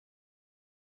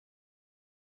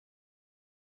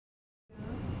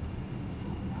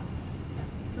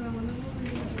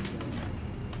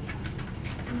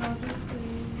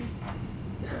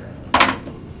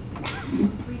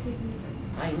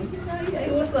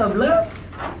up, blood?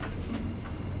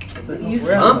 You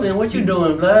slumping? What you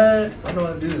doing, blood? I know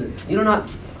how to do this. You don't know.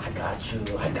 I got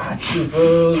you,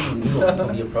 bro. You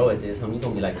gonna be a pro at this, homie. You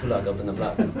gonna be like Tulac up in the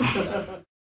block.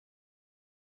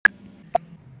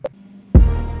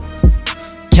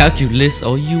 Calculus,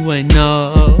 oh you ain't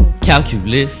know.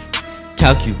 Calculus,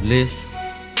 calculus.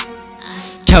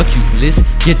 Calculus,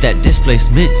 get that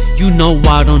displacement. You know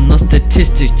I don't know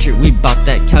statistics, shit, we bout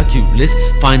that calculus.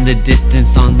 Find the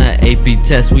distance on that AP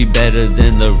test, we better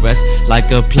than the rest.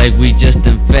 Like a plague, we just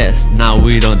infest, now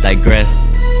we don't digress.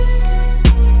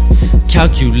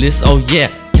 Calculus, oh yeah,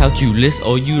 calculus,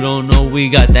 oh you don't know we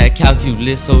got that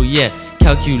calculus, oh yeah.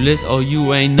 Calculus, oh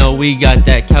you ain't know we got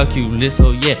that calculus,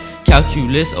 oh yeah.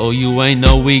 Calculus, oh you ain't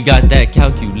know we got that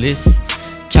calculus.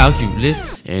 Calculus,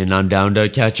 and I'm down to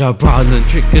catch a problem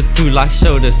trick, cause Tulac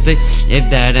showed us sick. If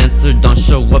that answer don't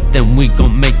show up, then we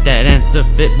gon' make that answer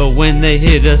fit. But when they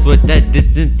hit us with that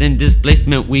distance and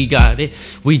displacement, we got it.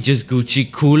 We just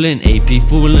Gucci coolin', AP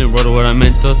foolin', wrote what I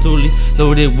meant to Tuli.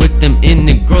 Loaded with them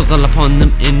integrals, all upon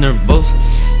them intervals.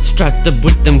 Strapped up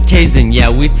with them K's, and yeah,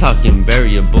 we talking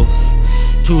variables.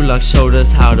 Tulac showed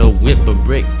us how to whip a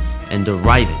brick and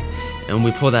derive it. And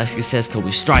we pull that success cause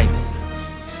we strive it.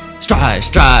 Strive,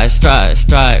 strive, strive,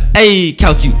 strive. Ayy,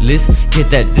 calculus,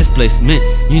 get that displacement.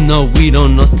 You know we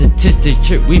don't know statistics,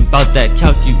 trick, we bout that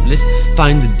calculus.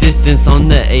 Find the distance on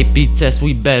the AP test,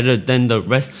 we better than the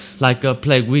rest. Like a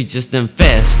plague, we just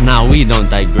infest, now we don't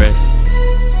digress.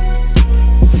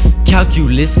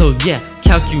 Calculus, oh yeah,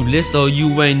 calculus, oh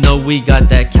you ain't know we got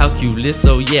that calculus,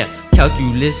 oh yeah.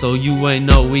 Calculus, oh you ain't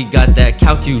know we got that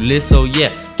calculus, oh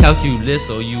yeah. Calculus,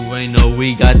 oh you ain't know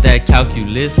we got that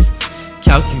calculus.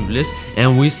 Calculus,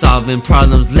 and we solving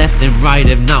problems left and right.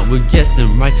 If not, we're guessing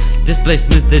right.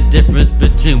 Displacement's the difference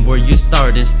between where you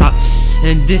start and stop,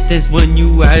 and distance when you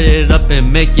add it up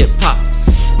and make it pop.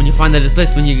 When you find the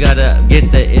displacement, you gotta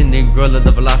get the integral of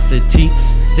the velocity,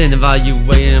 then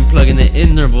evaluate and plug in the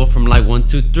interval from like 1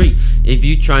 to 3. If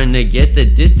you trying to get the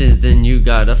distance, then you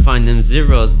gotta find them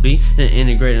zeros, B, and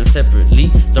integrate them separately.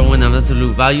 Throw in them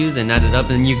absolute values and add it up,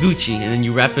 and you Gucci, and then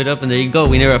you wrap it up, and there you go.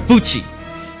 We never Fucci.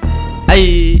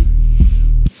 Ayy,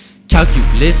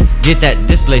 calculus, get that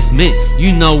displacement.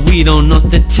 You know we don't know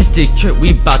statistics, trick,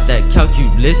 we bout that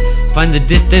calculus. Find the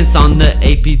distance on the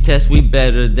AP test, we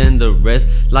better than the rest.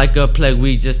 Like a plague,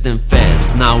 we just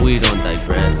infest, now we don't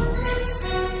digress.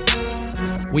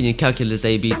 We in calculus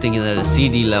AB, thinking at a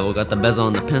CD level. Got the bezel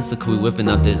on the pencil, cause we whipping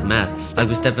up this math. Like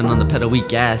we stepping on the pedal, we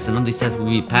gas, and on these tests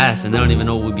we be passed, and they don't even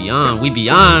know what we be on. We be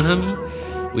on,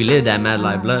 homie. We live that mad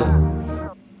life blood.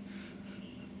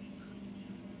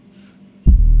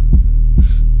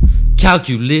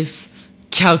 Calculus,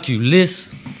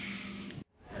 calculus.